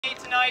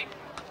tonight.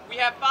 We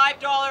have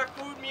 $5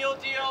 food meal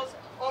deals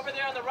over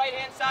there on the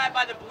right-hand side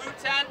by the blue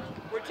tent.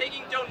 We're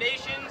taking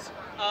donations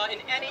in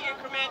any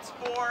increments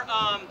for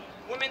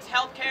women's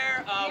health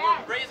care.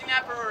 We're raising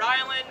that for Rhode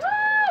Island.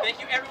 Thank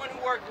you everyone who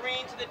wore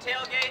green to the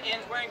tailgate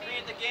and is wearing green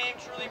at the game.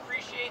 Truly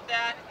appreciate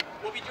that.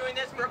 We'll be doing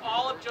this for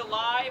all of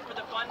July for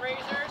the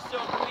fundraiser, so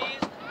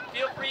please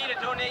feel free to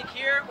donate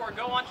here or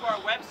go onto our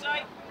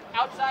website.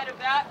 Outside of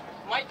that,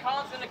 Mike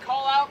Collins is going to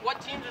call out what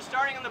teams are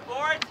starting on the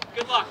board.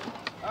 Good luck.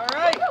 All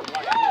right.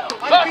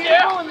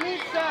 Unbeatable and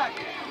meat sack.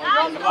 We're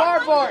on the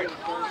bar board.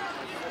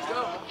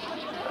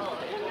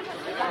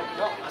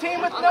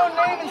 Team with no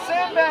name and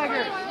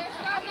sandbaggers.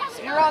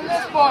 You're on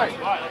this board.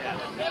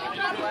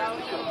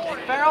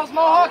 Farrell's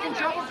Mohawk and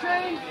Trouble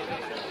Train.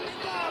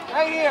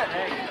 Right here.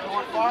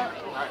 Going far.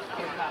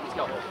 Let's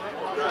go.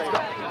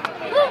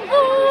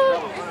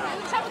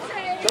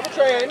 Trouble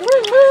Train.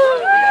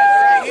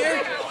 Right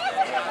here.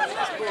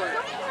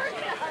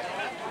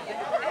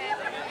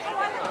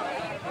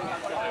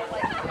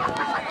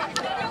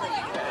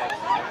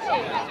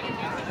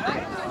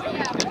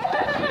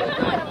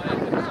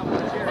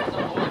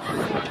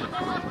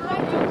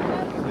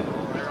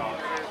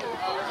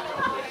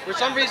 For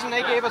some reason,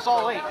 they gave us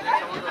all 8.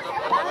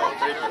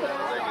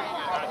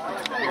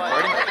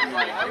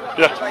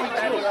 Yeah.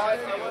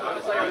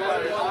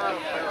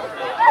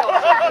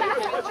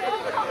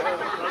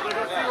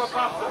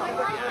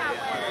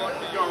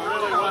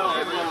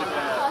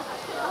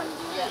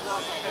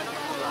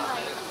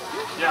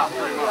 Yeah,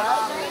 pretty much.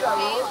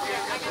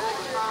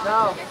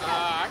 No.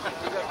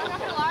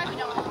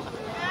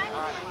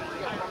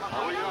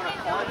 Are we doing a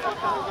point?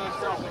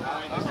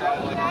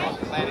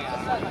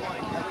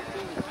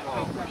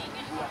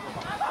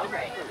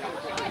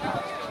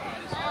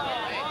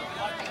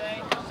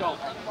 So,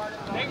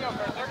 they go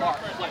first. They're going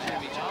first.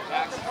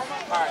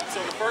 Alright, so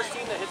the first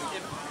team that hits,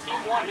 if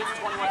team 1 hits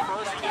 21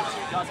 first, team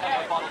 2 does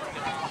have a bottle to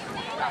get.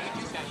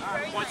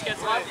 Points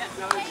gets left?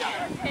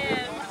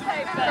 Yeah.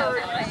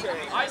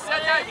 I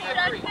said that, you get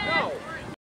 3. No.